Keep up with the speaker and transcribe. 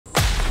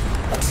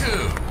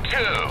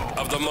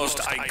the most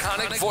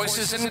iconic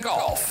voices in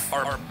golf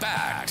are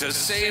back to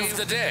save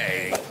the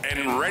day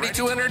and ready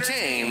to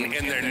entertain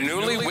in their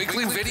newly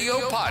weekly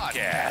video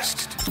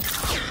podcast.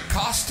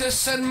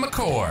 Kostis and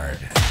McCord,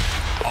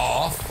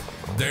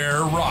 off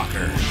their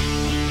rockers.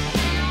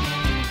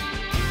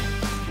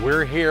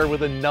 We're here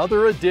with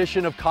another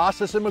edition of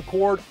Kostis and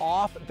McCord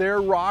off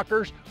their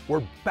rockers.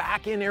 We're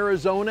back in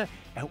Arizona,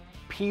 and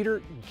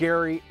Peter,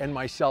 Gary, and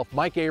myself,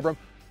 Mike Abram,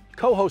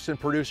 co-host and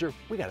producer,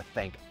 we got to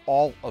thank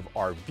all of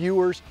our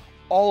viewers,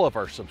 all of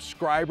our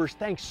subscribers.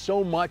 Thanks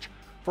so much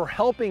for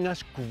helping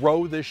us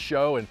grow this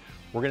show, and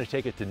we're going to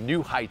take it to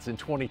new heights in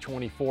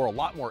 2024. A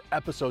lot more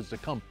episodes to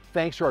come.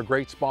 Thanks to our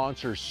great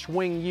sponsors,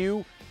 Swing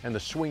U and the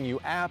Swing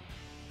U app,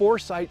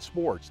 Foresight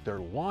Sports, their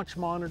launch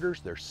monitors,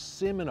 their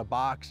sim in a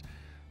box.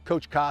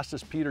 Coach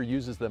Kostis, Peter,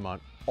 uses them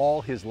on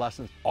all his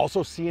lessons.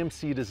 Also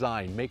CMC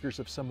Design, makers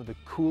of some of the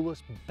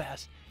coolest,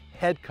 best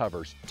head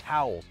covers,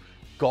 towels,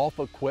 golf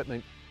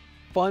equipment,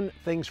 fun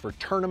things for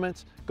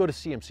tournaments. Go to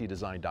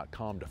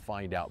cmcdesign.com to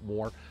find out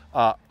more.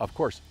 Of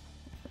course,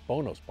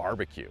 Bono's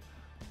Barbecue.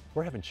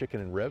 We're having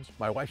chicken and ribs.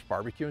 My wife's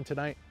barbecuing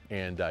tonight,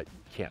 and you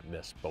can't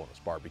miss Bono's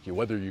Barbecue.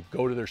 Whether you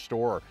go to their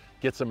store or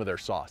get some of their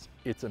sauce,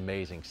 it's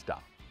amazing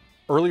stuff.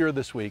 Earlier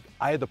this week,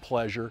 I had the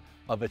pleasure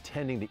of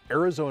attending the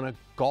Arizona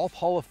Golf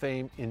Hall of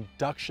Fame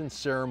induction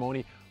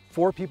ceremony.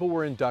 4 people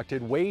were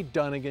inducted: Wade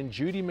Dunnigan,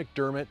 Judy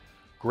McDermott,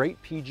 great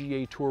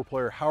PGA Tour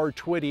player Howard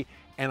Twitty,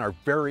 and our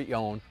very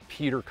own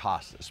Peter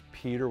Kostis.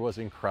 Peter was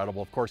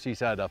incredible. Of course,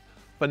 he's had a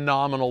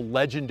phenomenal,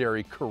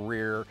 legendary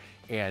career,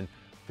 and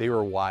they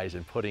were wise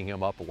in putting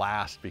him up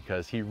last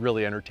because he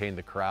really entertained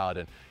the crowd.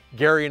 And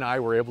Gary and I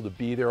were able to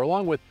be there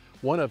along with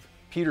one of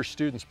Peter's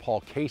students,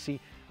 Paul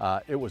Casey.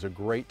 It was a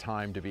great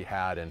time to be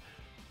had, and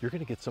you're going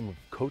to get some of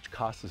Coach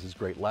Kostis'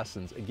 great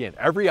lessons. Again,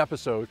 every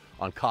episode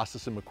on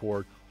Kostis and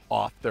McCord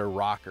off their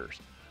rockers.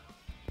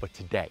 But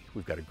today,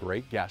 we've got a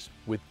great guest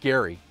with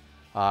Gary.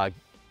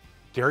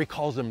 Gary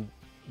calls him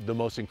the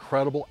most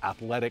incredible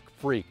athletic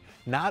freak.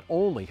 Not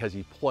only has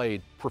he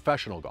played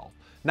professional golf,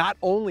 not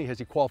only has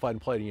he qualified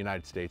and played in the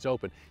United States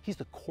Open, he's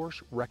the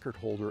course record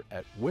holder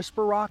at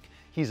Whisper Rock.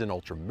 He's an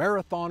ultra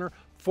marathoner,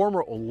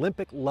 former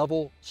Olympic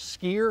level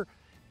skier.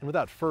 And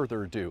without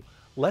further ado,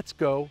 let's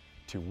go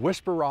to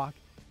Whisper Rock,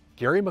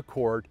 Gary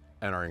McCord,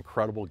 and our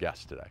incredible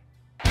guest today.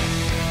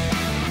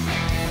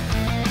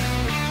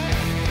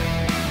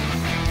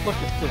 Look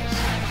at this.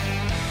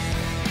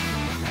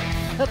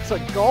 That's a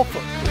golfer.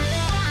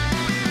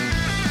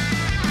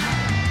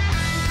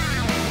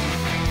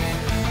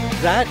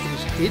 That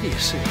is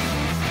idiocy.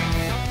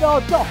 No,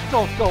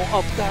 don't go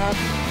up that.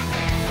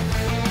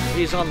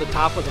 He's on the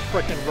top of the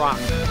frickin' rock.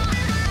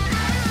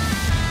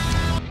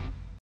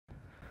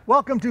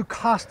 Welcome to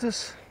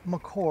Kostis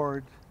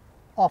McCord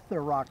off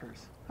their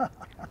rockers.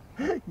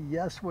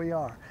 Yes, we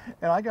are.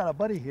 And I got a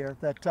buddy here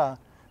that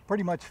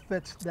pretty much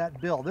fits that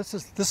bill. This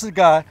is a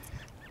guy,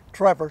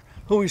 Trevor,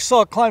 who we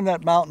saw climb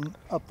that mountain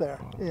up there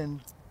in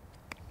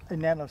a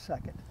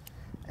nanosecond.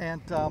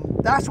 And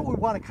that's what we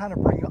want to kind of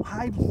bring.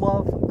 I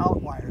love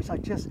outliers.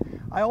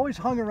 I always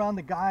hung around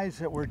the guys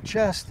that were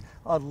just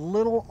a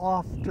little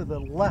off to the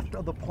left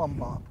of the plumb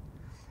bob.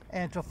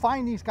 And to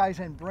find these guys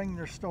and bring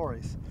their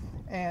stories.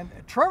 And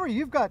Trevor,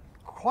 you've got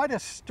quite a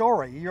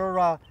story.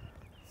 You're,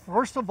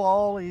 first of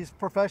all, he's a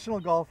professional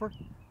golfer,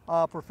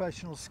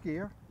 professional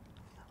skier.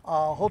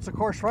 Holds a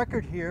course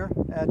record here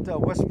at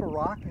Whisper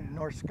Rock in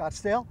North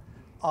Scottsdale.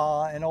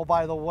 And oh,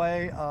 by the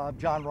way,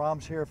 John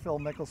Rahm's here, Phil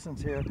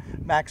Mickelson's here,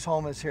 Max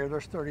Home is here.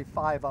 There's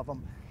 35 of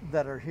them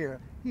that are here.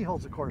 He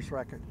holds a course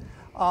record.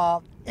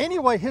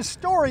 Anyway, his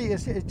story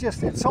is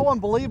it's so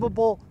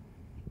unbelievable.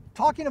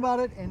 Talking about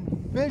it and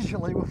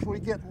visually, when we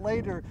get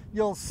later,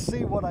 you'll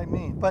see what I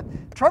mean. But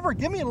Trevor,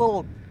 give me a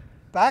little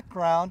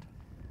background.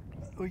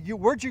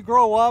 Where'd you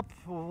grow up?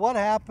 What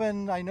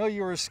happened? I know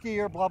you were a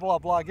skier, blah, blah,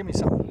 blah. Give me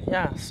something.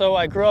 Yeah, so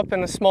I grew up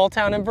in a small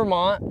town in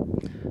Vermont.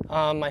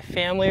 My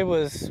family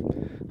was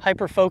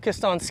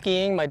hyper-focused on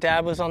skiing. My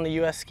dad was on the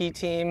U.S. ski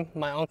team.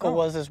 My uncle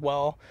was as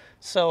well.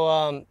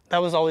 So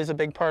that was always a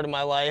big part of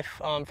my life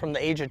from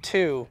the age of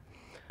 2.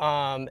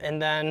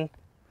 And then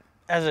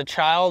as a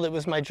child, it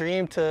was my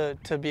dream to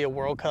be a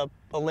World Cup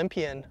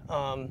Olympian.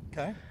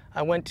 Okay.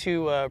 I went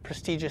to a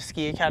prestigious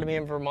ski academy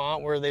in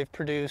Vermont where they've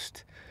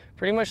produced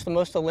pretty much the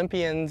most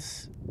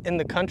Olympians in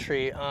the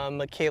country,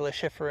 Michaela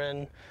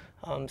Schifrin,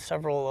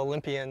 several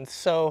Olympians.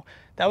 So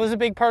that was a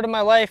big part of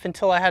my life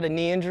until I had a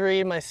knee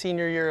injury my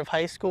senior year of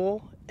high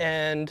school.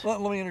 And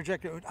let me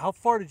interject. How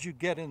far did you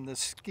get in the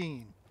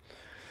skiing?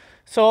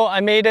 So I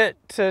made it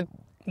to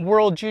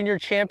World Junior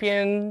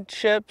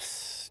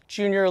Championships,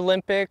 Junior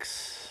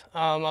Olympics.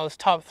 I was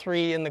top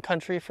 3 in the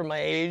country for my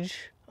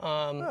age.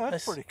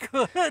 That's pretty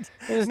good.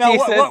 It was now,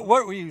 decent.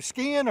 what were you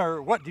skiing,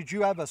 or what did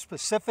you have a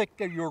specific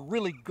that you were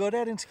really good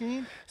at in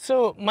skiing?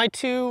 So my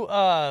 2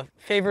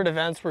 favorite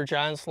events were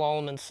giant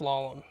slalom and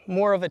slalom.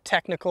 More of a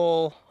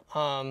technical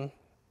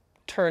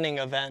turning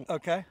event.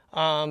 Okay.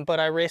 But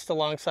I raced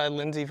alongside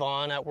Lindsey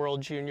Vonn at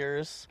World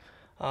Juniors.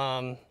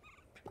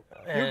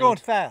 You're going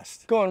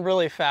fast. Going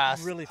really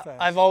fast. Really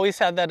fast. I've always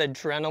had that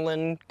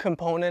adrenaline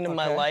component in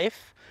my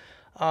life.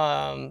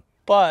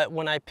 But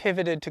when I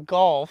pivoted to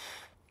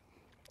golf,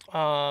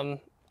 I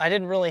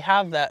didn't really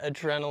have that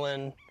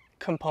adrenaline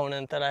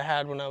component that I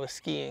had when I was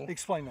skiing.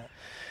 Explain that.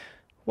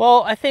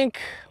 Well, I think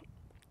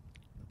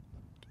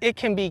it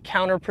can be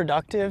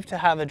counterproductive to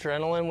have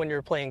adrenaline when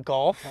you're playing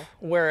golf,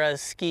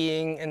 whereas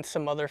skiing and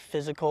some other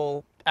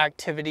physical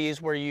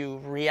activities where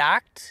you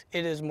react,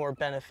 it is more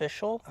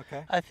beneficial.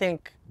 I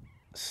think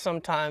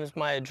sometimes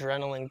my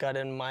adrenaline got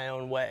in my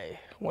own way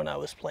when I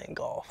was playing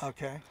golf.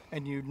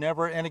 And you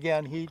never, and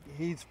again,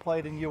 he's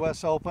played in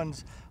U.S.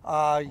 Opens.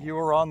 You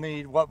were on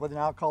the, what would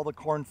now call the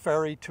Korn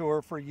Ferry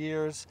Tour for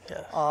years.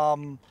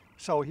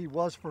 So he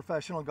was a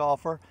professional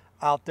golfer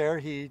out there.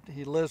 He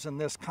lives in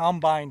this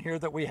combine here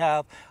that we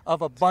have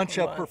of a bunch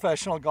of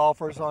professional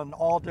golfers on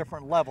all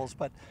different levels.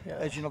 But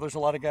as you know, there's a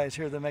lot of guys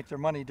here that make their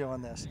money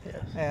doing this.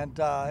 And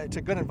it's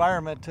a good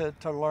environment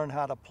to learn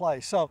how to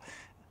play. So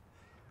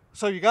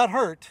you got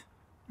hurt,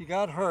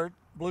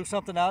 blew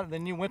something out, and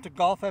then you went to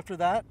golf after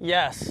that?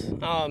 Yes.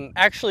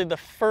 Actually, the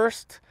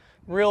first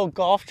real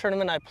golf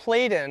tournament I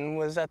played in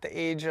was at the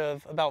age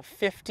of about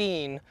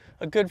 15.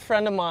 A good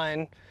friend of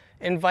mine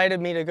invited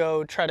me to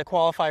go try to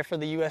qualify for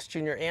the U.S.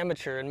 Junior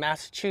Amateur in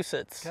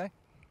Massachusetts.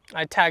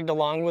 I tagged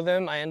along with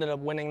him. I ended up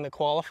winning the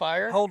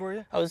qualifier. How old were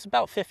you? I was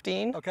about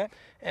 15. Okay.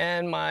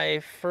 And my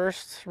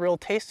first real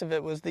taste of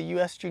it was the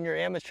U.S. Junior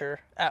Amateur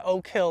at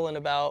Oak Hill in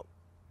about,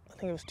 I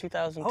think it was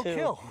 2002. Oak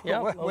Hill.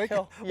 Yeah, Oak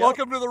Hill.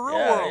 Welcome to the real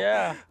world.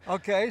 Yeah.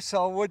 Okay,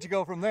 so where'd you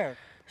go from there?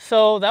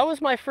 So that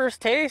was my first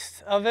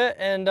taste of it,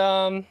 and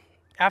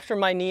after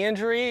my knee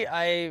injury,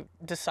 I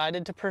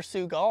decided to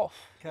pursue golf.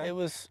 It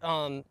was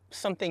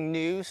something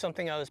new,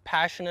 something I was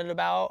passionate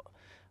about,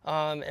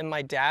 and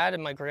my dad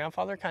and my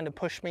grandfather kind of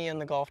pushed me in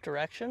the golf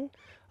direction.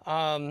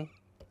 I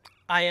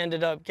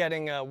ended up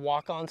getting a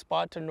walk-on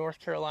spot to North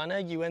Carolina,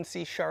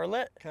 UNC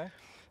Charlotte.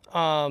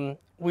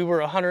 We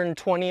were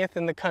 120th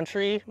in the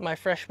country my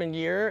freshman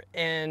year,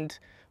 and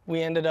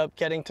we ended up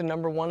getting to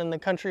 #1 in the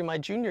country my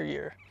junior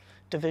year,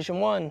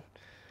 Division I.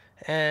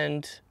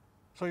 And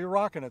so you're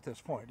rocking at this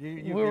point.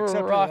 We were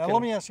rocking. Now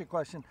let me ask you a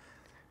question.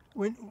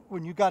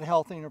 When you got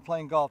healthy and you're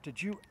playing golf,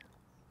 did you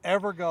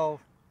ever go,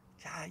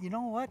 yeah, you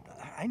know what?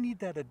 I need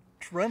that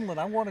adrenaline.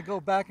 I want to go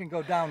back and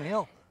go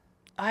downhill.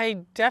 I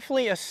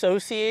definitely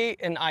associate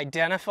and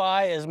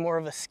identify as more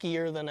of a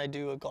skier than I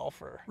do a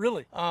golfer.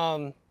 Really?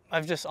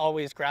 I've just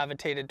always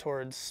gravitated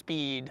towards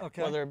speed,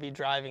 whether it be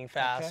driving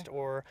fast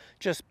or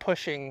just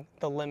pushing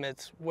the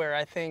limits, where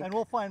I think... And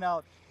we'll find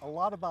out a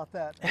lot about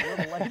that a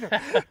little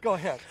later. Go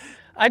ahead.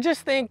 I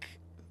just think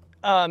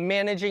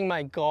managing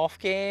my golf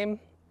game,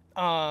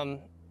 I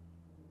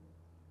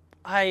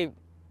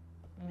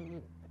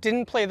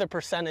didn't play the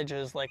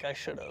percentages like I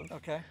should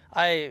have.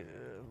 I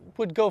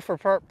would go for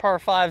par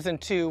fives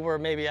and 2 where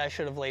maybe I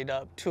should have laid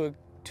up to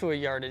a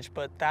yardage,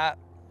 but that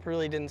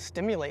really didn't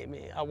stimulate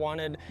me. I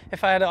wanted,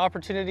 if I had an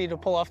opportunity to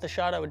pull off the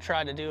shot, I would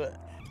try to do it.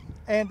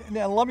 And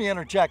now let me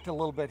interject a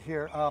little bit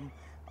here.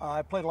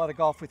 I played a lot of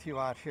golf with you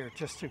out here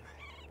just to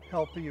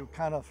help you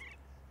kind of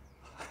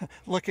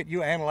look at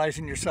you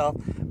analyzing yourself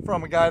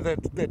from a guy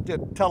that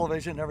did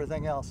television and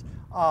everything else.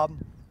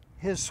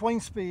 His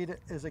swing speed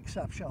is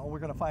exceptional. We're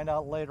going to find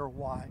out later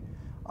why.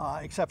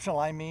 Exceptional,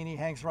 I mean, he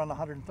hangs around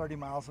 130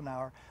 miles an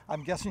hour.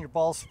 I'm guessing your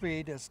ball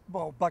speed is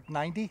buck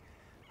 90,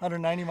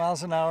 190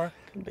 miles an hour,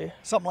 could be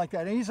something like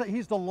that. And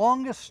he's the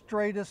longest,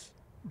 straightest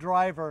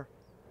driver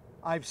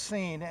I've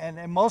seen,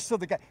 and most of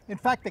the guys, in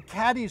fact, the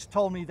caddies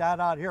told me that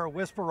out here at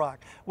Whisper Rock,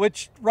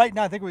 which right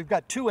now I think we've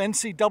got 2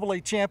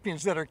 NCAA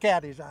champions that are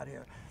caddies out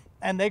here,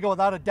 and they go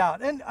without a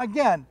doubt. And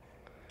again,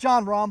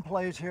 John Rahm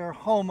plays here,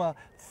 Homa,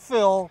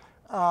 Phil,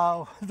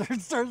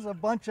 there's a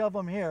bunch of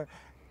them here,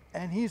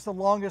 and he's the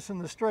longest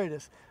and the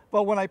straightest.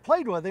 But when I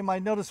played with him, I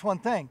noticed one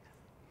thing.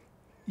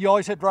 You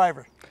always hit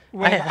driver.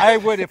 When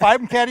if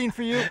I'm caddying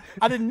for you,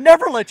 I'd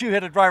never let you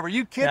hit a driver.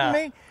 You kidding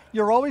me?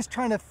 You're always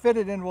trying to fit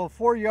it into a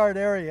 4-yard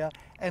area,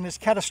 and it's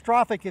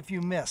catastrophic if you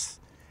miss.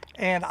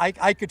 And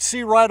I could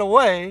see right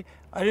away,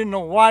 I didn't know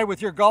why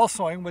with your golf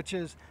swing, which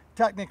is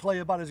technically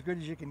about as good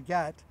as you can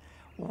get,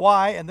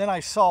 why, and then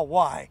I saw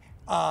why.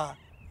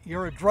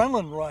 Your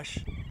adrenaline rush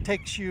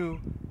takes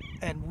you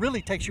and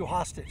really takes you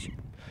hostage.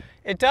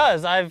 It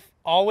does. I've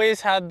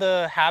always had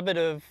the habit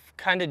of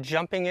kind of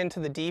jumping into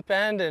the deep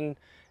end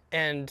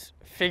and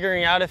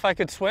figuring out if I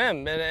could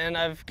swim. And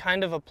I've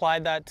kind of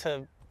applied that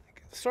to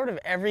sort of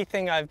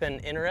everything I've been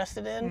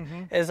interested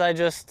in, is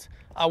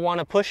I want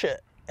to push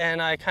it.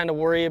 And I kind of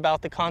worry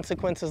about the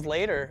consequences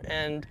later.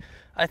 And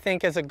I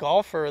think as a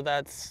golfer,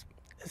 it's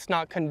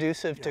not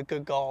conducive to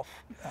good golf.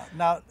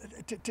 Now,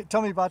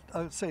 tell me about,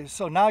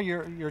 so now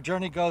your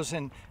journey goes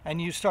in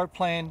and you start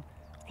playing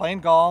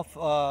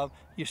golf,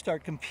 you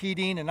start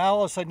competing, and now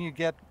all of a sudden you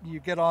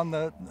get on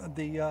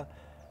the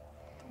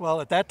well,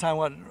 at that time,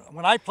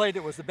 when I played,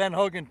 it was the Ben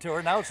Hogan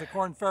Tour. Now it's the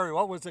Korn Ferry.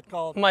 What was it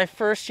called? My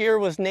first year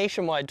was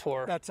Nationwide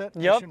Tour. That's it?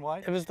 Yep.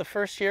 Nationwide? It was the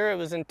first year. It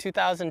was in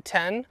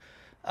 2010.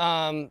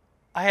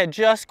 I had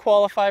just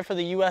qualified for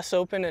the US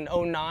Open in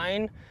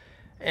 '09,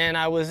 and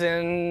I was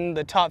in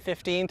the top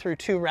 15 through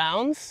 2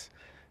 rounds.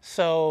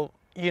 So,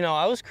 you know,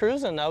 I was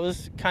cruising. I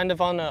was kind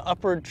of on an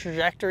upward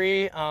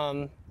trajectory,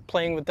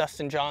 playing with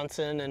Dustin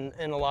Johnson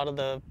and a lot of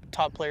the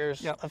top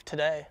players of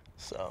today.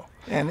 So.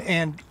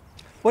 And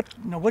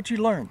what'd you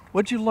learn?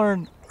 What'd you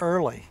learn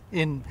early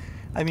in?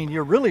 I mean,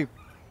 you're really.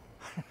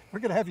 We're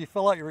going to have you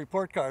fill out your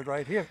report card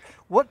right here.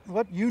 What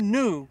you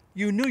knew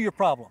your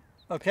problem.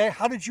 Okay,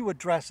 how did you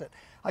address it?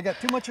 I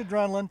got too much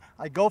adrenaline.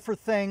 I go for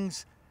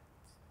things.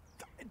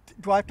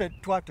 Do I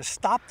have to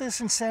stop this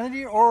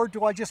insanity, or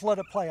do I just let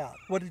it play out?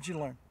 What did you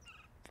learn?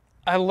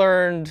 I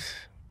learned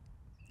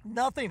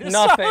nothing.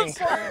 Nothing.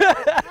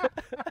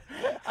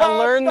 I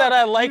learned that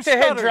I like to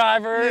hit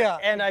driver,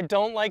 and I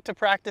don't like to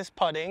practice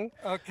putting.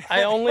 Okay.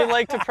 I only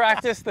like to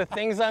practice the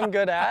things I'm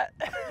good at.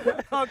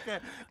 Okay.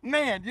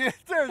 Man,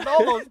 there's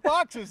all those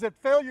boxes that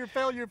failure.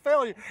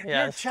 Yes.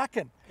 You're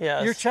checking.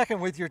 Yes. You're checking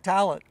with your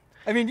talent.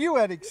 I mean, you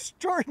had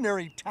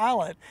extraordinary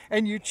talent,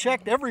 and you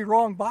checked every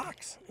wrong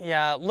box.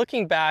 Yeah,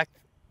 looking back,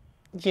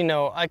 you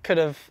know, I could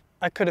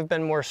have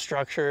been more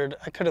structured.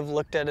 I could have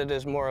looked at it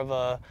as more of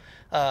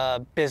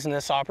a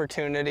business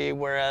opportunity,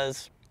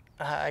 whereas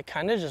I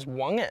kind of just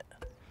wung it.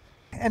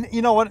 And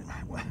you know what?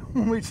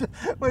 We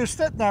were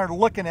sitting there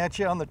looking at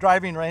you on the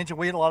driving range, and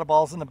we had a lot of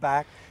balls in the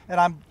back. And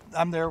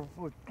I'm there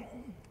with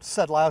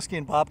Sedlowski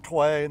and Bob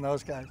Tway and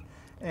those guys,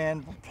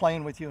 and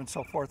playing with you and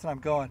so forth. And I'm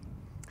going,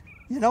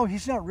 you know,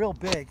 he's not real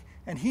big,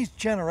 and he's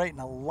generating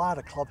a lot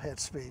of club head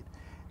speed.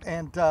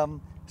 And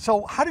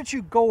so how did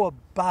you go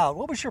about,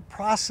 what was your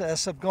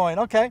process of going,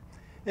 okay,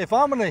 if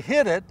I'm going to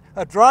hit it,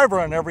 a driver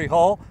on every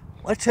hole,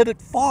 let's hit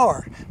it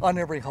far on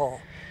every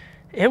hole?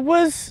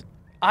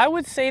 I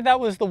would say that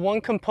was the one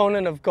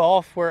component of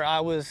golf where I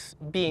was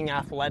being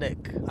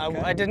athletic. Okay.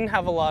 I didn't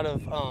have a lot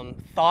of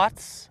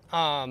thoughts,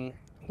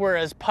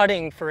 whereas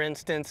putting, for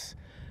instance,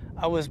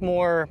 I was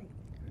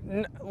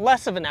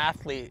less of an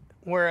athlete,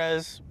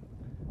 whereas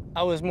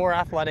I was more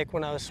athletic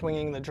when I was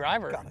swinging the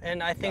driver.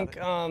 And I think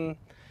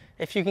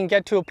if you can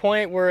get to a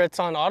point where it's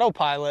on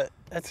autopilot,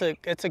 it's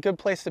a good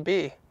place to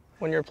be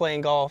when you're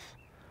playing golf.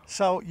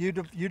 So you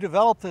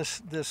develop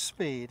this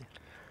speed,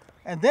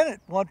 and then at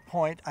one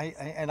point,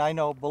 I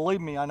know,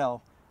 believe me, I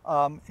know,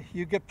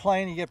 you get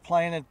playing,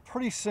 and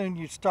pretty soon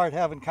you start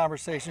having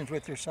conversations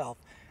with yourself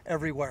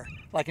everywhere.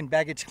 Like in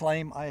baggage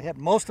claim, I had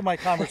most of my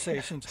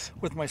conversations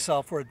with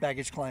myself were at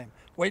baggage claim,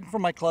 waiting for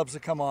my clubs to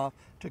come off,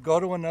 to go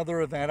to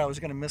another event. I was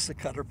going to miss the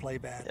cut or play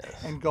bad,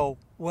 and go,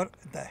 what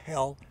the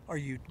hell are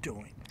you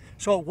doing?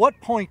 So at what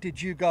point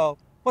did you go,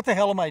 what the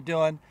hell am I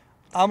doing?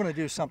 I'm going to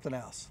do something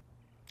else.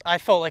 I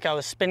felt like I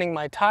was spinning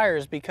my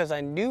tires because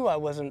I knew I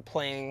wasn't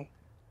playing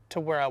to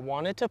where I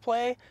wanted to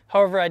play.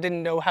 However, I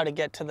didn't know how to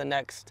get to the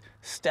next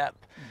step.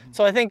 Mm-hmm.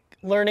 So I think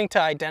learning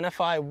to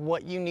identify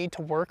what you need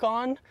to work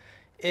on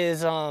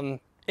is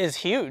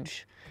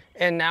huge.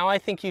 And now I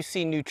think you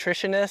see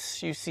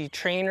nutritionists, you see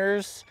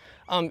trainers,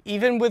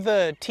 even with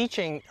the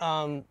teaching,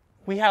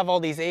 we have all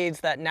these aids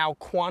that now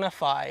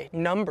quantify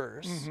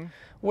numbers. Mm-hmm.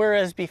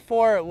 Whereas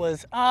before it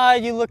was,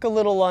 you look a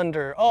little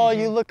under,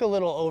 you look a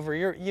little over.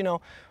 You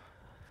know,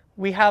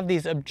 we have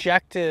these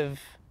objective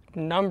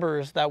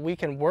numbers that we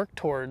can work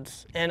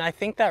towards, and I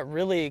think that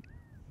really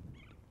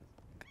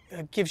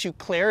gives you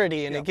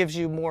clarity, and it gives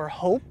you more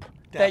hope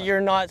that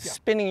you're not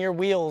spinning your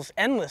wheels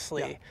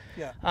endlessly.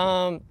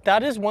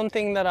 That is one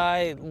thing that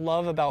I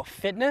love about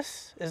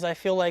fitness, is I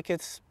feel like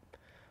it's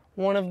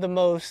one of the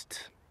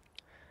most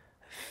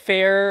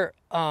fair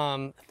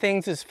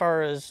things as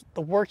far as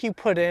the work you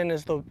put in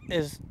is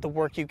the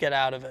work you get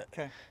out of it.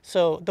 Okay.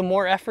 So the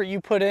more effort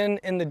you put in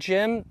the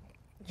gym,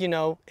 you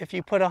know, if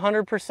you put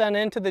 100%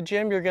 into the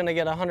gym, you're going to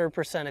get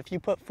 100%. If you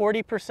put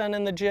 40%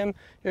 in the gym,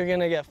 you're going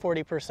to get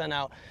 40%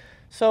 out.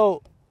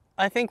 So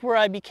I think where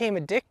I became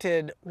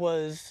addicted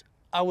was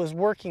I was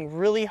working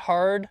really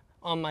hard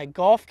on my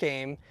golf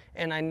game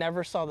and I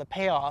never saw the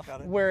payoff.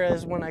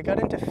 Whereas when I got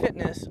into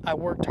fitness, I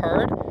worked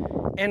hard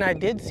and I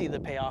did see the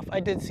payoff.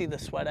 I did see the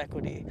sweat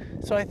equity.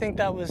 So I think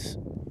that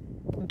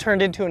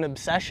turned into an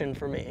obsession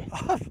for me.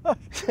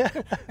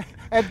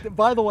 And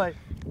by the way,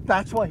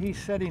 that's why he's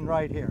sitting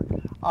right here.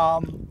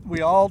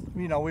 We all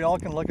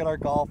can look at our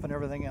golf and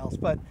everything else,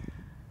 but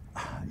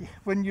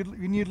when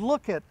you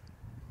look at,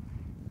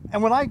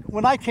 and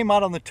when I came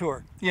out on the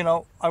tour, you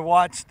know, I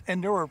watched,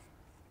 and there were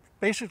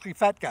basically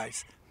fat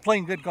guys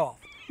playing good golf.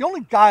 The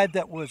only guy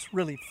that was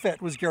really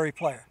fit was Gary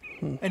Player.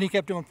 And he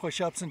kept doing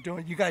push-ups and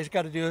doing, you guys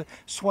got to do it,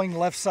 swing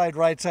left side,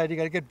 right side, you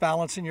got to get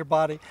balance in your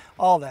body,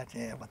 all that.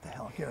 Yeah, what the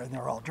hell, here, and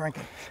they're all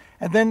drinking.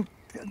 And then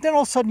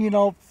all of a sudden, you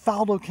know,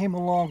 Faldo came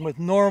along with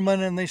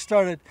Norman, and they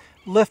started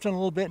lifting a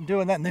little bit and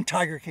doing that, and then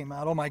Tiger came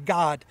out. Oh my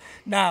God.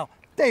 Now,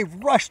 they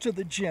rushed to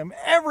the gym,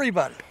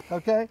 everybody,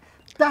 okay?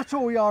 That's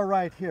what we are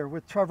right here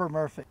with Trevor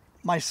Murphy.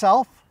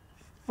 Myself,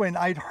 when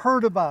I'd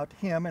heard about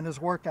him and his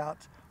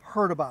workouts,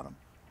 heard about him.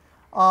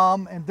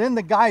 And then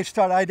the guys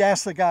started, I'd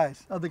ask the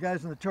guys on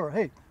the tour,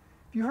 hey, have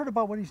you heard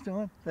about what he's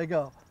doing? They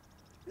go,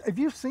 have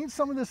you seen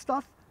some of this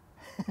stuff?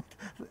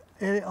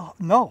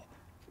 No,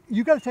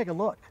 you got to take a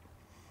look.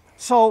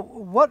 So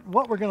what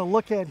we're going to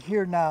look at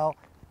here now,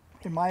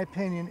 in my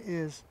opinion,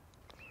 is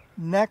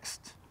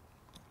next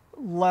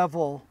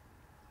level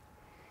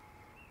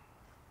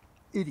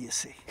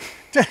idiocy.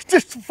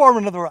 Just to form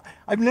another.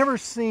 I've never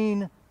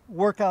seen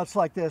workouts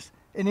like this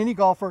in any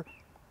golfer,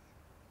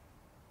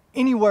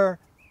 anywhere,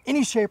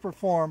 any shape or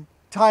form.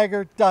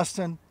 Tiger,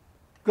 Dustin,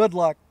 good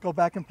luck. Go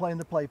back and play in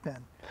the playpen.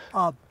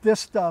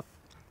 This stuff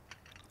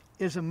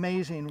is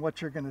amazing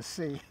what you're going to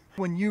see.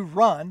 When you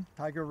run,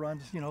 Tiger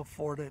runs,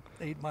 4 to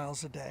 8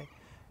 miles a day.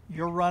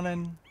 You're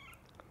running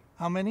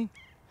how many?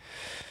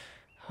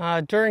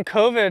 During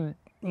COVID,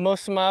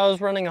 most of I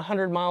was running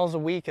 100 miles a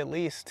week at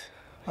least.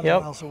 100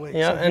 miles a week.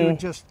 Yeah, so you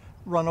would just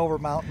run over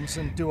mountains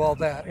and do all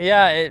that.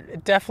 Yeah,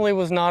 it definitely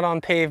was not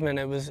on pavement.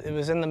 It was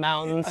in the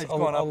mountains. It's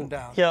going up and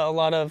down. Yeah, a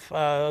lot of.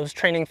 I was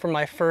training for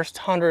my first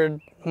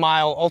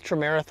 100-mile ultra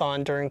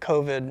marathon during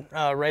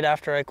COVID, right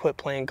after I quit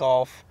playing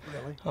golf.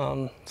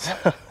 Really?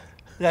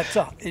 That's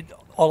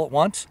all at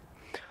once?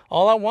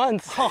 All at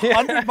once.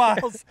 100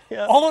 miles,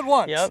 Yep. all at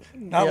once. Yep.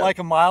 Not Yep. like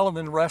a mile and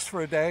then rest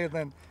for a day and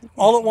then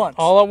all at once.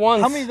 All at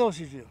once. How many of those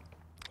did you do?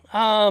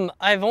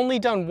 I've only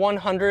done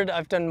 100.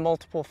 I've done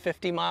multiple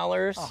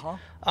 50-milers.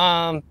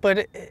 But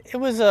it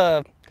was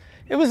a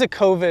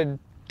COVID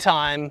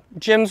time.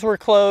 Gyms were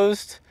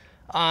closed,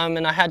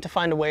 and I had to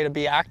find a way to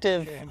be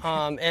active.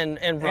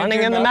 And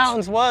running in the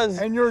mountains was.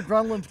 And your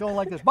adrenaline's going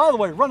like this. By the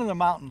way, running the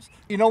mountains.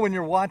 When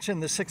you're watching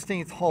the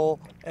 16th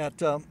hole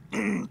at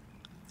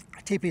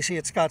TPC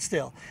at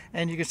Scottsdale,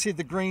 and you can see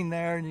the green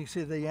there, and you can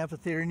see the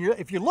amphitheater, and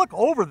if you look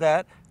over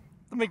that,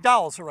 the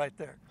McDowells are right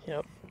there.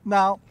 Yep.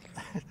 Now,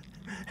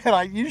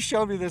 and you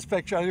showed me this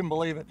picture, I didn't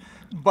believe it,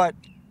 but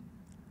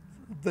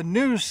the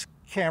news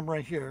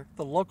camera here,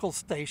 the local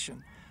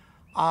station,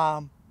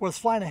 was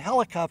flying a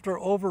helicopter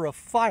over a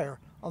fire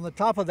on the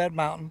top of that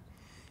mountain,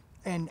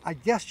 and I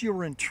guess you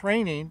were in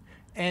training,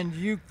 and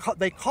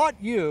they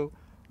caught you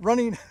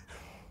running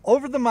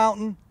over the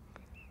mountain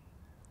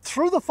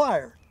through the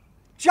fire.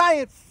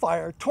 Giant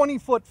fire,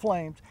 20-foot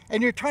flames,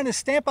 and you're trying to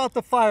stamp out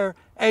the fire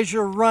as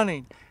you're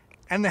running.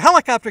 And the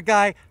helicopter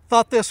guy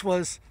thought this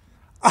was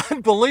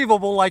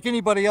unbelievable like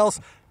anybody else.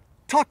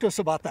 Talk to us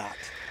about that.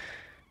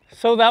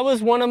 So that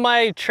was one of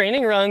my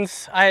training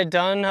runs I had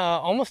done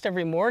almost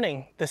every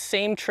morning. The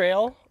same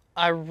trail.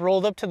 I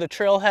rolled up to the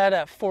trailhead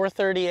at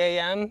 4:30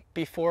 a.m.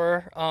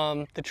 before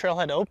the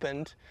trailhead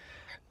opened.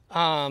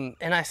 And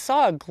I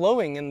saw a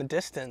glowing in the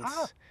distance.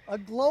 A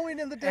glowing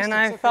in the distance. And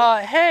I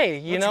thought, hey,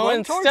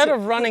 instead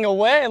of running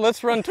away,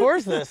 let's run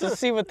towards this. Let's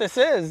see what this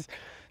is.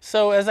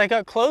 So as I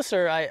got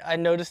closer, I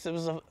noticed it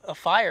was a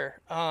fire.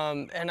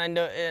 And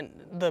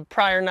the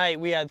prior night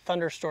we had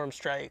thunderstorm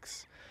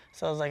strikes.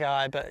 So I was like,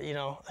 I bet,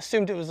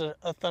 assumed it was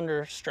a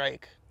thunder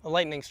strike, a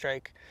lightning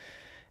strike.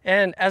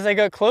 And as I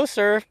got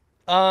closer,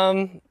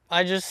 the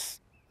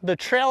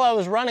trail I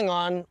was running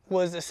on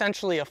was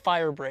essentially a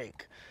fire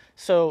break.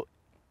 So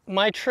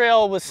my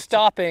trail was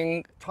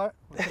stopping.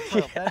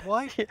 That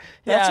white?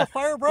 That's a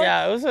fire break?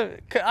 Yeah,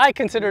 I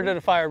considered it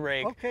a fire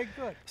break. Okay,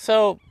 good.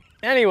 So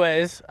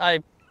anyways, I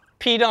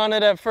peed on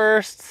it at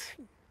first,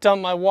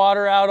 dumped my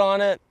water out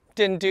on it,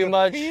 didn't do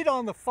much. You peed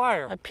on the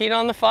fire? I peed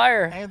on the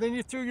fire. And then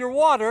you threw your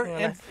water,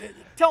 and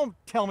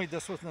tell me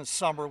this was in the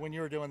summer when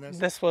you were doing this.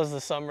 This was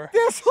the summer.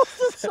 This was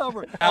the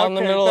summer. Out in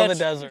the middle of the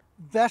desert.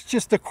 That's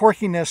just the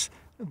quirkiness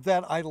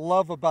that I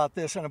love about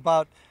this and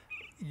about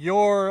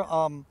your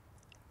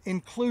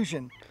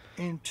inclusion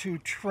into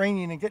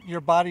training and getting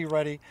your body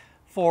ready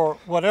for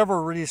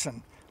whatever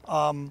reason.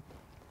 And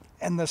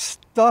the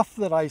stuff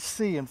that I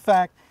see, in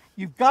fact,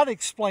 you've got to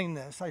explain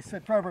this. I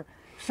said, Trevor,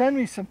 send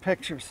me some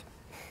pictures.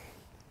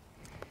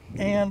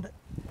 And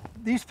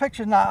these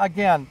pictures, now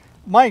again,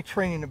 my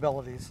training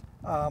abilities,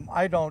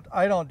 I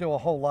don't do a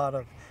whole lot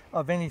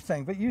of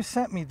anything, but you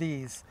sent me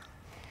these.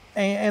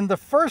 And the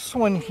first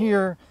one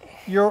here,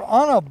 you're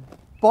on a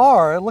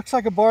bar. It looks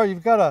like a bar.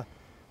 You've got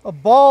a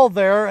ball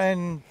there,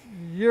 and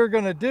you're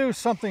going to do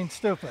something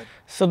stupid.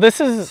 So this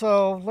is.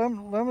 So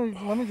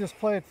let me just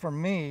play it for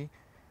me.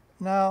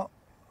 Now,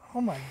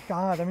 oh my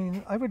God! I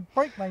mean, I would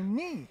break my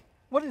knee.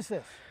 What is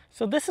this?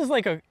 So this is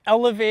like a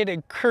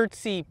elevated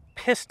curtsy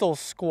pistol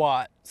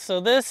squat. So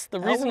the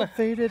reason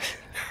elevated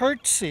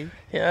curtsy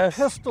yes.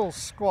 pistol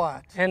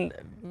squat. And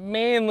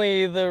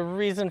mainly the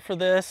reason for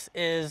this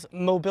is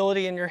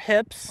mobility in your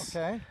hips.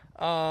 Okay.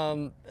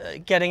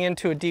 Getting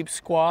into a deep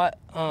squat.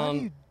 How do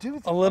you do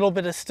that? A little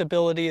bit of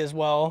stability as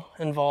well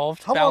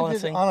involved.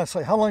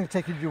 Honestly, how long did it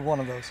take you to do one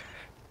of those?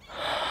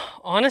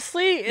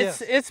 Honestly,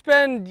 it's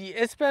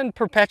been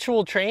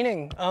perpetual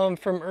training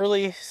from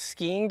early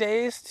skiing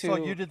days to now.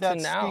 So you did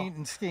that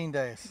skiing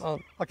days.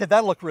 Okay,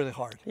 that looked really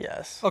hard.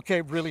 Yes.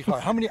 Okay, really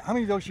hard. How many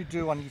of those you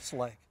do on each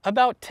leg?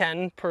 About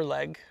 10 per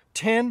leg.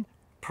 10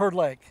 per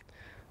leg.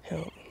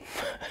 Yep.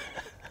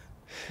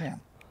 10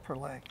 per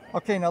leg.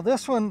 Okay, now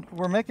this one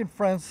we're making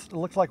friends. It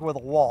looks like with a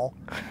wall.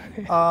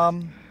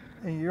 And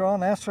you're on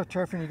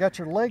AstroTurf and you got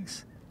your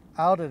legs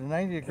out at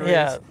 90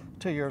 degrees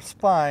to your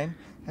spine.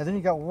 And then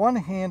you got one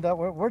hand up.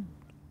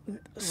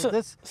 So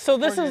this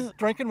you're is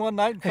drinking one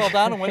night and fell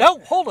down and went, oh,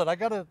 hold it, I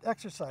got to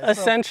exercise.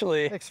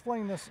 Essentially. So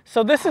explain this.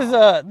 So this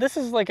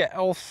is like an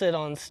L-sit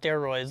on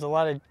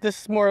steroids.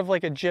 This is more of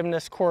like a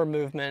gymnast core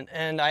movement,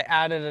 and I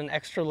added an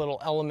extra little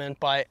element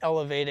by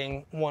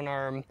elevating one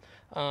arm,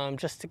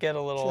 just to get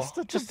a little,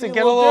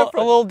 a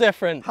little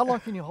different. How long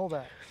can you hold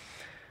that?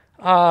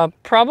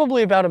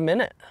 Probably about a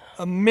minute.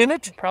 A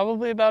minute?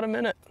 Probably about a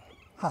minute.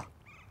 Huh.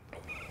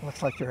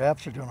 Looks like your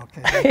abs are doing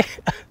okay.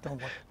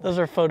 Don't look. Those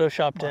are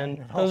photoshopped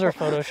in. Those are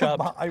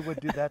photoshopped. I would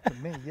do that to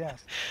me,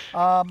 yes.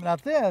 Now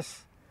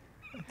this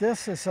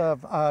is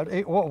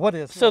what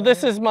is? So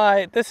this is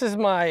my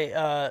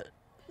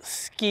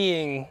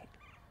skiing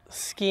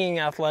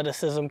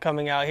athleticism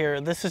coming out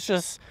here. This is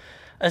just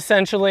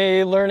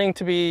essentially learning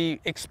to be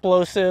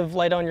explosive,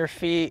 light on your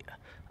feet,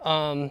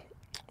 a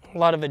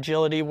lot of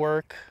agility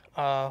work,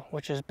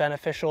 which is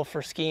beneficial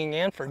for skiing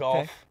and for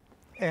golf.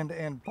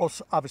 And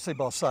obviously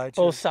both sides.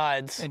 Both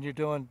sides. And you're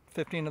doing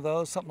 15 of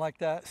those, something like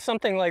that?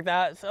 Something like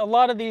that. A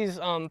lot of these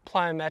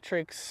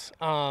plyometrics,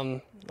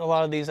 a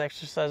lot of these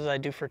exercises I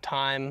do for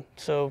time.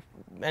 So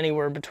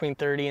anywhere between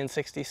 30 and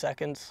 60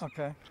 seconds.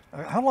 Okay.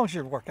 How long is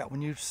your workout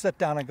when you sit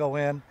down and go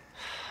in?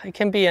 It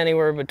can be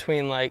anywhere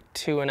between like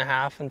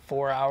 2.5 and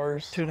 4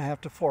 hours.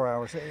 2.5 to 4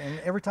 hours. And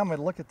every time I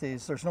look at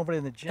these, there's nobody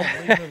in the gym.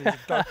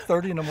 It's dark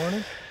 30 in the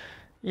morning?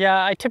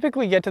 Yeah, I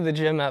typically get to the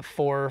gym at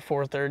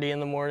 4:30 in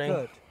the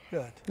morning.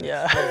 Good.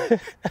 Yeah.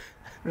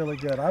 Really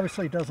good.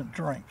 Obviously, he doesn't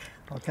drink.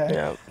 Okay.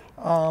 Yeah.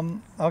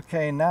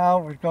 Okay. Now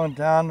we're going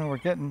down and we're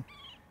getting.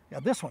 Yeah,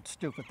 this one's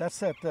stupid. That's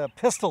that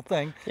pistol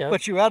thing. Yep.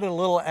 But you added a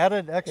little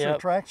extra Yep.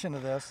 traction to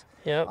this.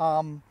 Yep.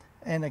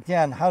 And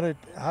again, how did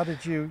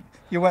you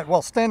went,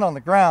 well, stand on the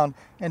ground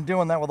and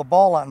doing that with a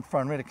ball out in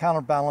front of me to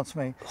counterbalance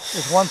me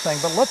is one thing,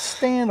 but let's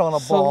stand on a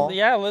ball.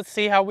 Yeah, let's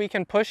see how we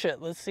can push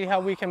it. Let's see how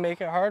we can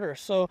make it harder.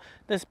 So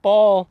this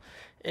ball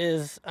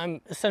is,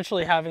 I'm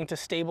essentially having to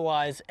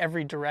stabilize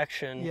every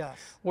direction. Yes.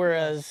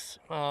 Whereas,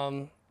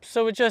 so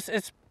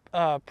it's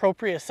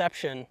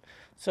proprioception.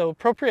 So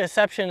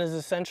proprioception is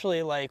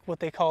essentially like what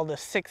they call the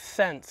sixth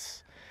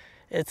sense.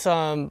 It's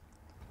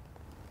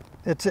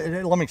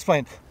let me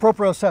explain.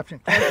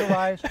 Proprioception. Close your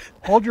eyes.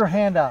 Hold your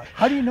hand out.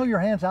 How do you know your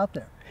hand's out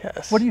there?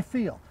 Yes. What do you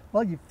feel?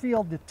 Well, you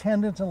feel the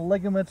tendons and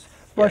ligaments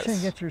brushing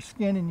Yes. against your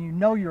skin, and you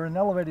know you're in an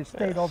elevated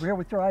state over here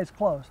with your eyes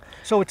closed.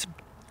 So it's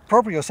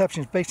proprioception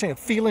is basically a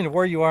feeling of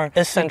where you are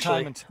essentially in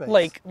time and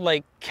space.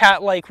 like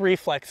cat-like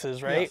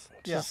reflexes, right?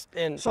 Yes.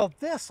 Just So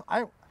this,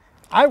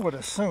 I would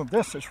assume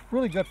this is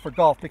really good for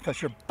golf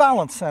because your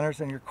balance centers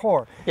and your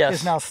core Yes.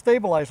 is now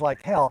stabilized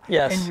like hell.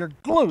 Yes. And your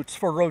glutes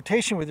for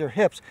rotation with your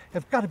hips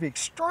have got to be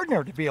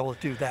extraordinary to be able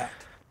to do that.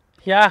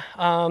 Yeah,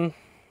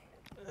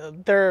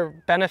 there are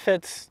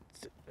benefits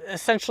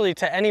essentially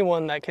to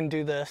anyone that can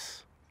do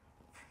this.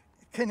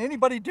 Can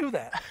anybody do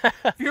that?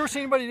 Have you ever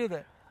seen anybody do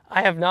that?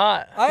 I have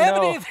not. I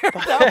haven't no.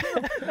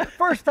 either.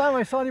 First time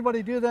I saw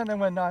anybody do that, and I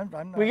went, no, I'm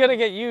not. We got to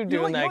get you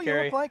doing that, you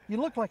Gary. You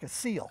look like a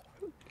seal.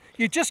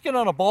 You just get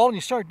on a ball and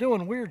you start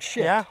doing weird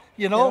shit. Yeah.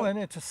 You know, Yeah. and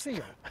it's a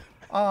seal.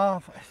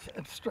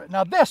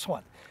 Now this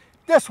one,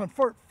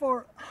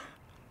 for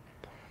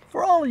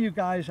all of you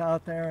guys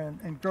out there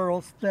and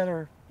girls that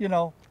are,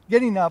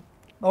 getting up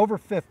over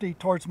 50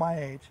 towards my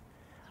age,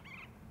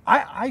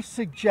 I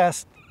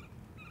suggest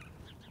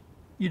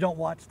you don't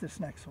watch this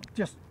next one.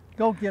 Just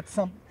go get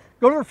go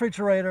to the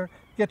refrigerator,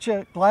 get you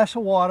a glass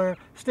of water,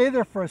 stay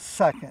there for a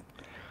second,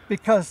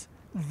 because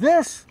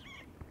this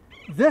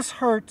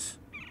hurts.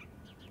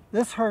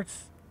 This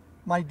hurts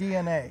my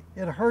DNA.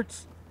 It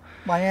hurts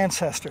my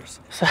ancestors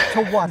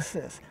to watch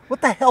this.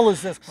 What the hell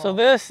is this called? So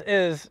this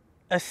is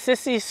a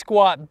sissy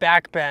squat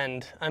back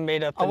bend. I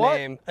made up the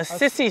name. A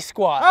sissy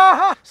squat.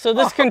 Uh-huh. So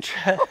this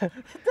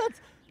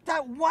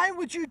why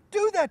would you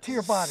do that to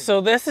your body?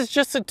 So this is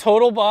just a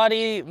total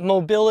body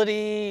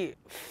mobility,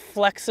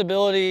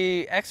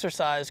 flexibility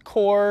exercise.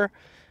 Core,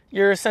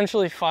 you're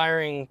essentially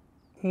firing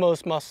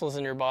most muscles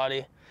in your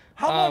body.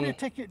 How long did it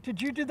take you? Did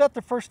you do that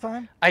the first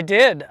time? I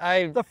did.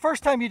 The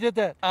first time you did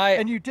that,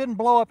 and you didn't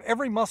blow up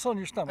every muscle in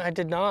your stomach? I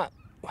did not.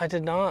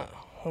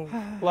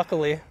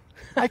 Luckily.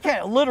 I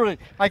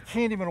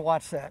can't even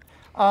watch that.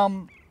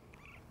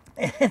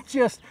 It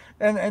just,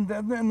 and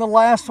the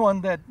last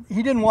one that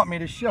he didn't want me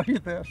to show you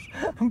this,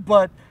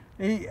 but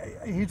he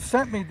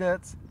sent me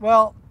this.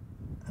 Well,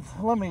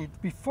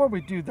 before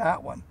we do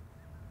that one,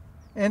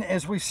 and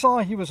as we saw,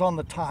 he was on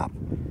the top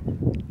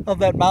of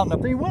that mountain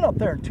up there. He went up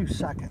there in 2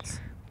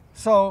 seconds.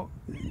 So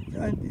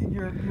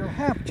you're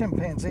half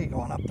chimpanzee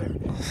going up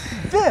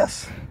there.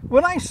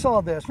 When I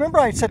saw this, remember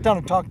I sat down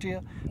and talked to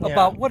you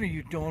about what are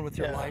you doing with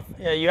your life?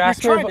 Yeah, you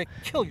asked You're me trying to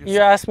kill yourself. You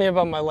asked me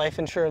about my life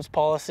insurance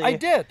policy. I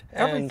did,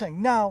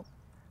 everything. Now,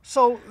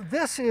 so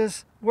this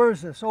is, where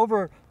is this?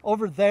 Over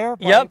there?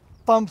 Yep.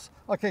 Thumbs,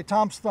 okay,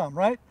 Tom's thumb,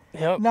 right?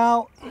 Yep.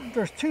 Now,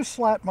 there's 2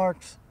 slat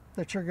marks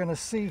that you're gonna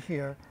see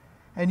here.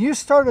 And you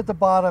start at the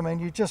bottom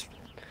and you just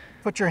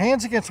put your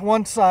hands against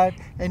one side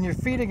and your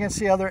feet against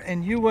the other,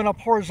 and you went up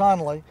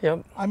horizontally.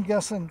 Yep. I'm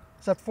guessing,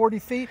 is that 40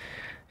 feet?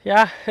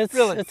 Yeah,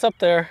 it's up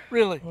there.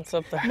 Really? It's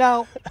up there.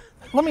 Now,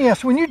 let me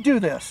ask, when you do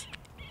this,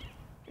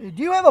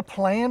 do you have a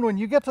plan when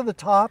you get to the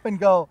top and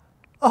go,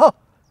 oh,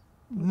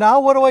 now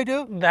what do I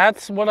do?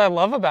 That's what I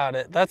love about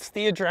it. That's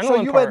the adrenaline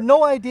So you part. had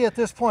no idea at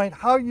this point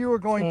how you were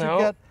going to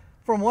get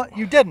from what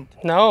you didn't?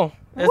 No.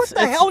 What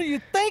the hell are you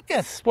thinking?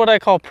 It's what I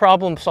call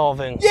problem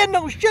solving. Yeah,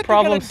 no shit,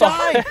 Problem you're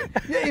gonna die.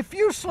 If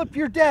you slip,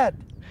 you're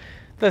dead.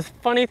 The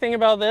funny thing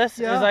about this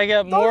is I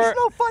get more. There's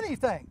no funny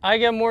thing. I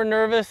get more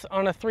nervous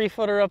on a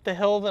 3-footer up the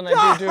hill than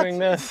I do doing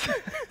this.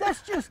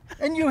 That's just,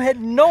 and you had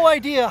no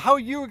idea how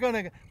you were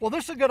gonna, well,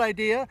 this is a good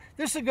idea,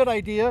 this is a good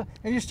idea,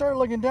 and you start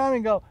looking down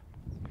and go,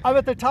 I'm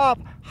at the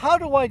top, how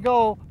do I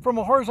go from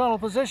a horizontal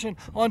position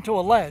onto a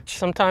ledge?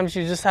 Sometimes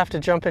you just have to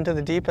jump into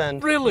the deep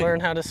end. Really?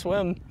 Learn how to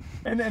swim.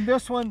 And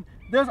this one,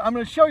 I'm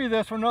going to show you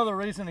this for another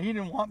reason. He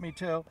didn't want me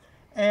to.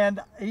 And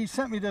he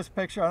sent me this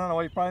picture. I don't know,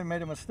 he probably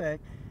made a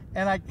mistake.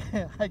 And I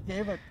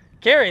gave it.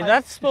 Gary,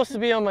 that's supposed to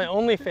be on my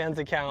OnlyFans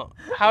account.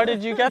 How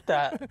did you get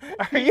that?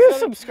 Are you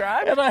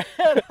subscribed? And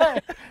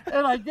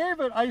I gave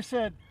it, I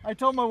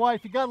told my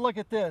wife, you got to look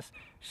at this.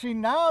 She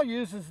now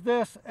uses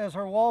this as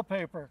her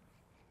wallpaper.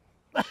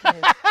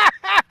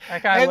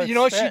 And you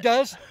know what she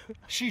does?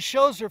 She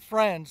shows her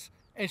friends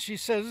and she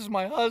says, this is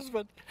my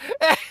husband.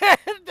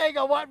 And they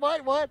go,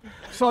 what?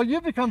 So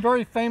you've become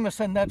very famous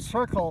in that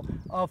circle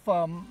of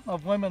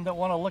women that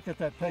want to look at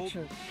that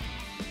picture.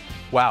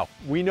 Wow,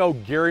 we know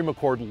Gary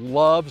McCord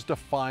loves to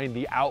find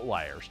the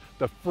outliers,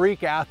 the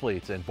freak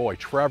athletes, and boy,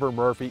 Trevor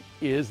Murphy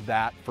is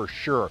that for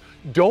sure.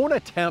 Don't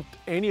attempt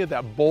any of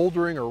that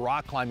bouldering or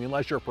rock climbing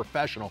unless you're a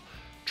professional.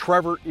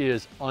 Trevor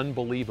is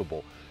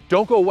unbelievable.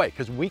 Don't go away,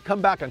 because when we come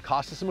back on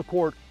Kostis and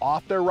McCord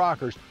Off Their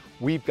Rockers,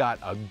 we've got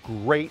a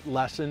great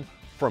lesson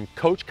from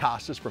Coach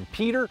Kostis, from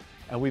Peter,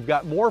 and we've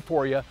got more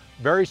for you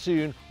very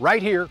soon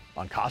right here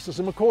on Kostis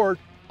and McCord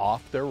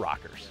Off Their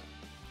Rockers.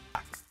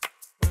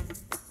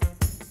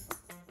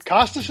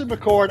 Kostis and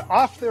McCord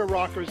Off Their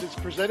Rockers is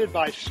presented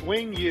by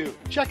Swing U.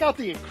 Check out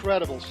the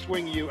incredible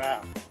Swing U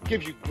app. It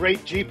gives you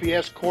great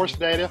GPS course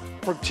data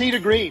from tee to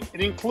green,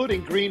 and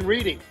including green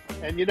reading.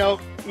 And you know,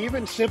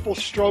 even simple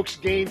strokes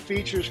gain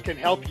features can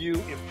help you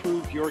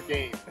improve your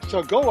game.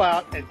 So go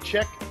out and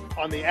check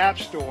on the App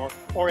Store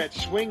or at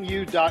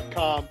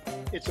swingu.com.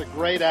 It's a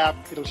great app.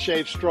 It'll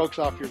shave strokes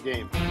off your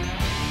game.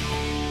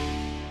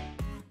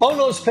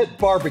 Bono's Pit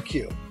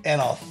Barbecue, an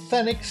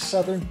authentic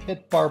Southern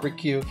pit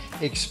barbecue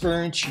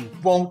experience you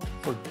won't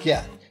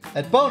forget.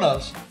 At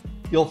Bono's,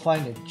 you'll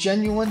find a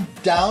genuine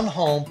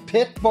down-home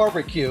pit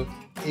barbecue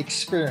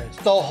experience,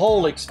 the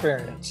whole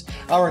experience.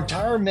 Our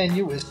entire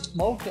menu is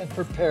smoked and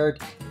prepared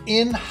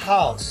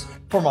in-house,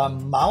 from our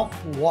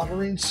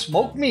mouth-watering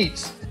smoked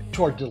meats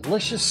to our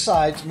delicious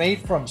sides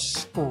made from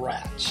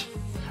scratch.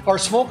 Our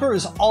smoker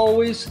is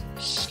always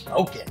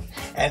smoking,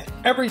 and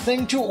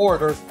everything to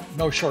order,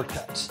 no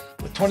shortcuts.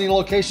 With 20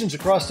 locations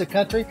across the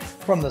country,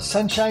 from the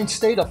Sunshine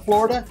State of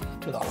Florida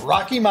to the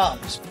Rocky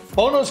Mountains,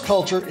 Bono's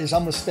culture is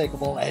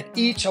unmistakable at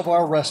each of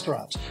our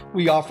restaurants.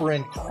 We offer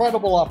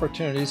incredible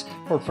opportunities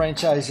for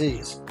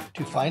franchisees.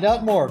 To find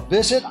out more,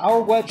 visit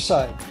our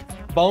website,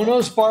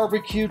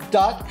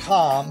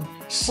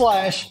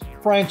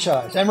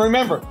 bonosbarbecue.com/franchise. And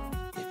remember,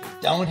 if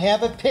you don't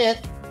have a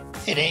pit,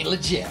 it ain't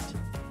legit.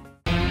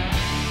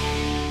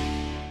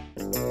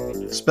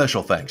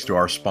 Special thanks to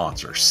our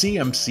sponsor,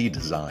 CMC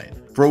Design.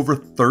 For over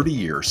 30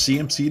 years,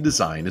 CMC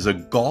Design is a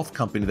golf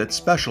company that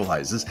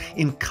specializes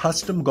in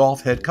custom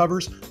golf head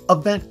covers,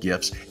 event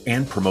gifts,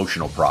 and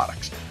promotional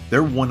products.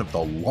 They're one of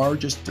the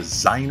largest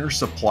designer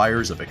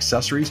suppliers of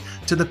accessories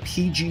to the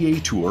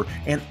PGA Tour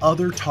and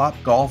other top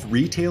golf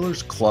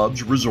retailers,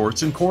 clubs,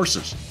 resorts, and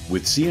courses.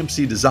 With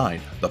CMC Design,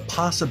 the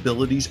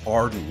possibilities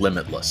are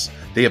limitless.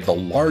 They have the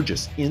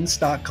largest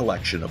in-stock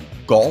collection of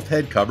golf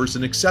head covers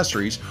and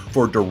accessories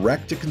for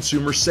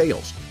direct-to-consumer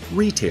sales,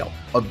 retail,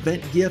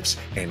 event gifts,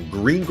 and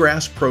green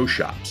grass pro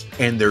shops.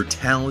 And their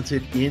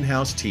talented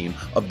in-house team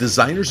of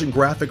designers and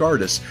graphic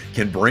artists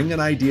can bring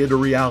an idea to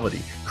reality,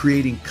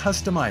 creating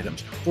custom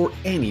items for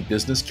any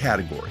business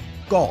category: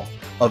 golf,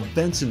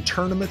 events and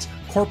tournaments,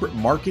 corporate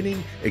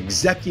marketing,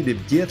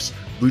 executive gifts,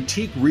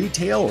 boutique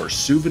retail, or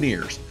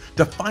souvenirs.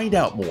 To find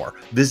out more,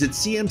 visit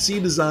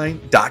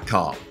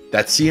cmcdesign.com.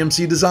 That's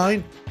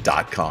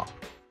cmcdesign.com.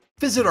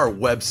 Visit our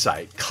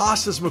website,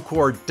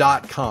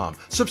 kostismccord.com.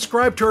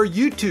 Subscribe to our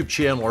YouTube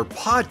channel or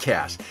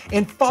podcast,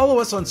 and follow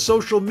us on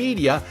social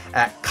media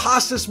at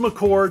Kostis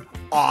McCord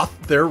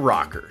Off Their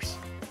Rockers.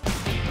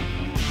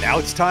 Now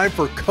it's time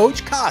for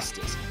Coach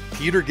Kostis.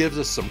 Peter gives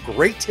us some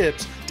great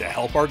tips to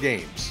help our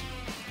games.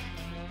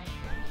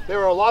 There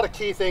are a lot of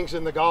key things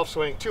in the golf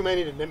swing, too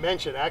many to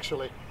mention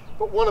actually.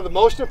 But one of the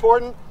most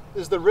important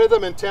is the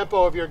rhythm and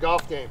tempo of your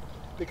golf game.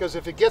 Because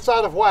if it gets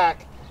out of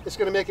whack, it's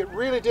going to make it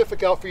really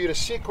difficult for you to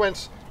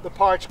sequence the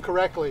parts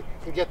correctly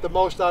and get the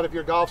most out of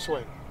your golf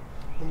swing.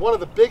 And one of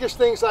the biggest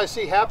things I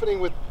see happening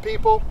with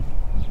people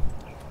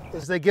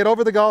is they get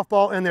over the golf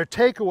ball and their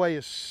takeaway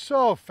is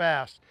so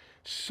fast,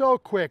 so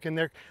quick, and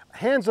their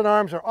hands and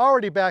arms are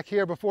already back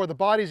here before the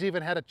body's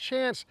even had a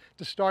chance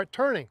to start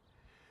turning.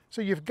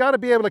 So you've got to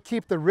be able to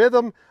keep the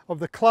rhythm of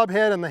the club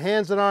head and the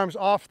hands and arms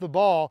off the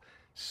ball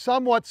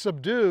somewhat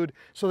subdued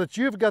so that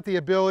you've got the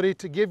ability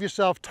to give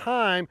yourself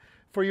time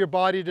for your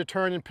body to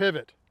turn and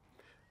pivot.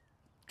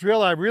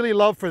 Drill I really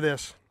love for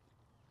this.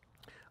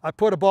 I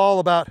put a ball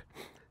about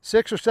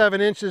 6 or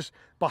 7 inches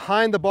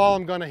behind the ball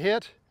I'm going to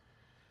hit,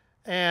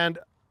 and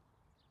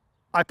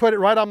I put it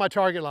right on my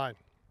target line.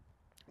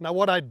 Now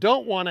what I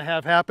don't want to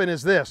have happen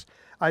is this.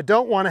 I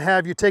don't want to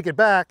have you take it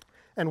back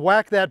and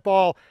whack that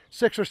ball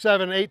 6 or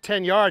 7, 8,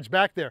 10 yards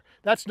back there.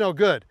 That's no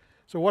good.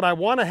 So what I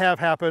want to have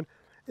happen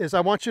is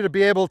I want you to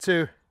be able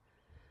to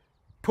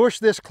push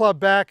this club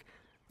back.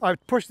 I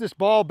push this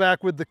ball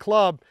back with the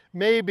club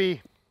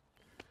maybe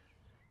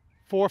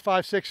 4,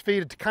 5, 6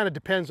 feet. It kind of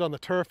depends on the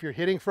turf you're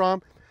hitting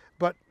from.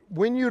 But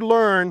when you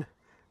learn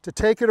to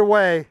take it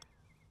away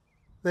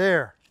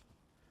there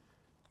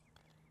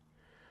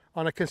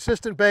on a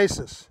consistent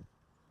basis,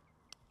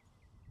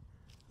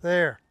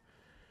 there,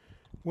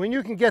 when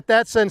you can get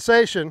that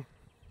sensation,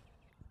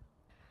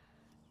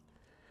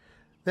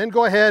 then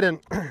go ahead and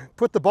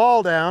put the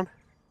ball down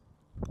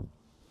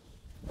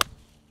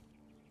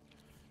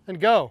and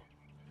go.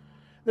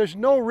 There's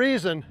no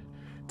reason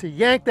to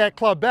yank that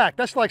club back.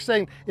 That's like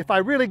saying, if I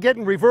really get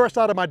in reverse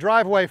out of my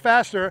driveway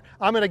faster,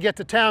 I'm going to get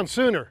to town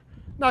sooner.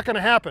 Not going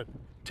to happen.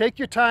 Take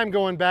your time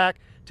going back,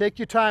 take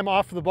your time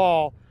off the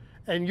ball,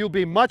 and you'll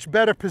be much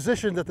better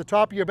positioned at the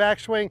top of your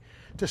backswing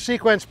to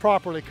sequence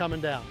properly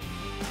coming down.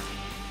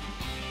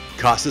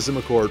 Kostis and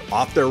McCord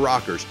Off Their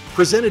Rockers,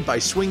 presented by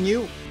Swing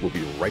U. We'll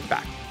be right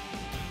back.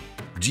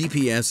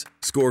 GPS,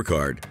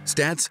 scorecard,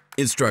 stats,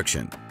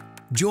 instruction.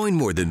 Join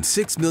more than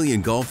 6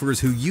 million golfers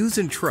who use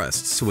and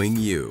trust Swing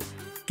U.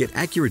 Get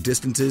accurate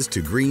distances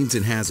to greens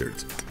and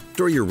hazards.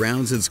 Store your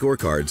rounds and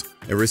scorecards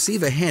and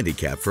receive a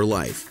handicap for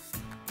life.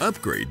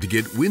 Upgrade to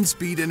get wind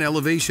speed and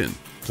elevation,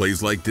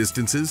 plays like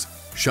distances,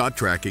 shot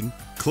tracking,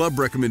 club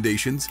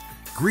recommendations,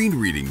 green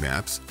reading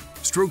maps,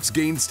 strokes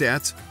gained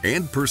stats,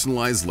 and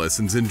personalized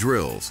lessons and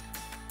drills.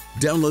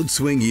 Download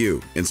Swing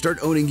U and start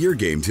owning your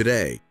game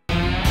today.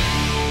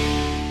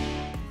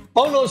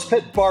 Bono's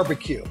Pit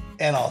Barbecue,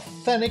 an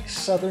authentic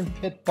Southern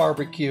pit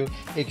barbecue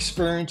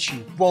experience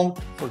you won't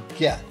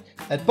forget.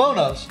 At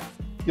Bono's,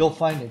 you'll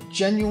find a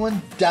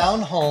genuine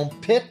down-home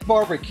pit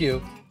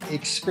barbecue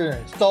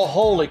experience, the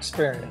whole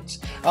experience.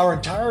 Our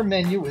entire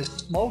menu is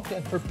smoked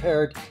and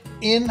prepared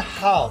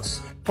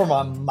in-house, from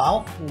our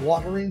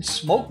mouth-watering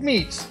smoked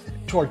meats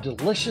to our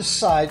delicious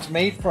sides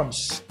made from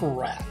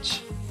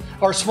scratch.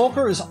 Our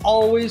smoker is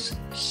always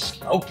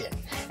smoking,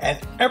 and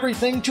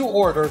everything to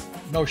order,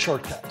 no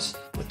shortcuts.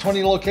 With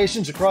 20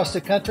 locations across the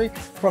country,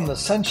 from the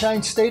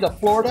Sunshine State of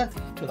Florida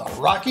to the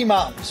Rocky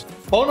Mountains,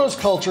 Bono's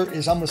culture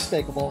is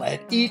unmistakable at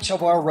each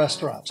of our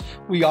restaurants.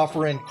 We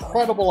offer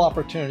incredible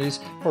opportunities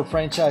for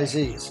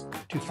franchisees.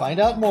 To find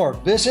out more,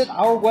 visit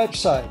our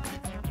website,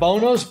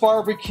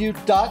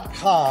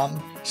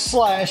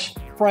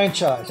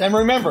 bonosbarbecue.com/franchise. And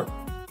remember,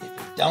 if you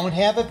don't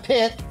have a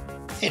pit,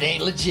 it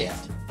ain't legit.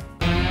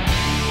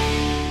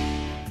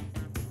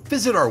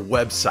 Visit our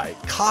website,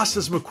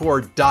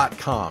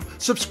 KostisMcCord.com.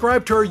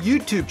 Subscribe to our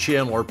YouTube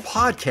channel or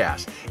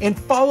podcast, and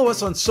follow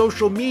us on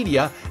social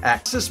media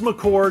at Kostis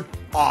McCord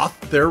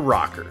Off Their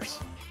Rockers.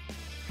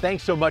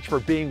 Thanks so much for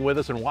being with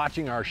us and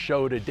watching our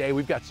show today.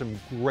 We've got some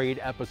great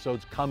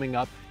episodes coming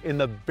up in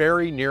the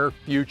very near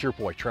future.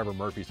 Boy, Trevor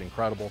Murphy's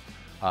incredible.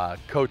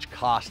 Coach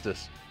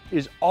Kostis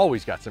is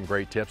always got some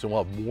great tips, and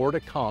we'll have more to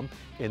come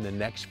in the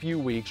next few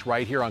weeks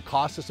right here on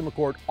Kostis and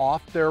McCord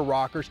Off Their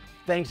Rockers.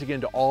 Thanks again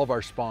to all of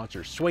our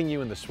sponsors, Swing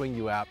U and the Swing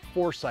U app,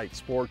 Foresight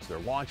Sports, their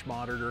launch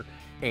monitor,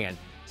 and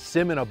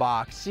Sim in a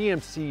Box,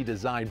 CMC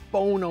Design,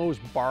 Bono's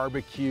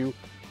Barbecue.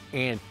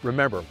 And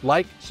remember,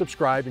 like,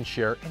 subscribe, and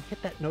share, and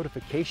hit that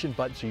notification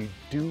button so you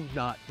do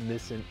not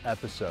miss an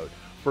episode.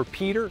 For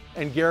Peter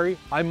and Gary,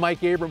 I'm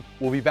Mike Abram.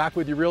 We'll be back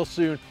with you real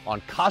soon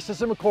on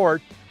Kostis and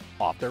McCord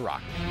Off Their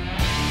Rockers.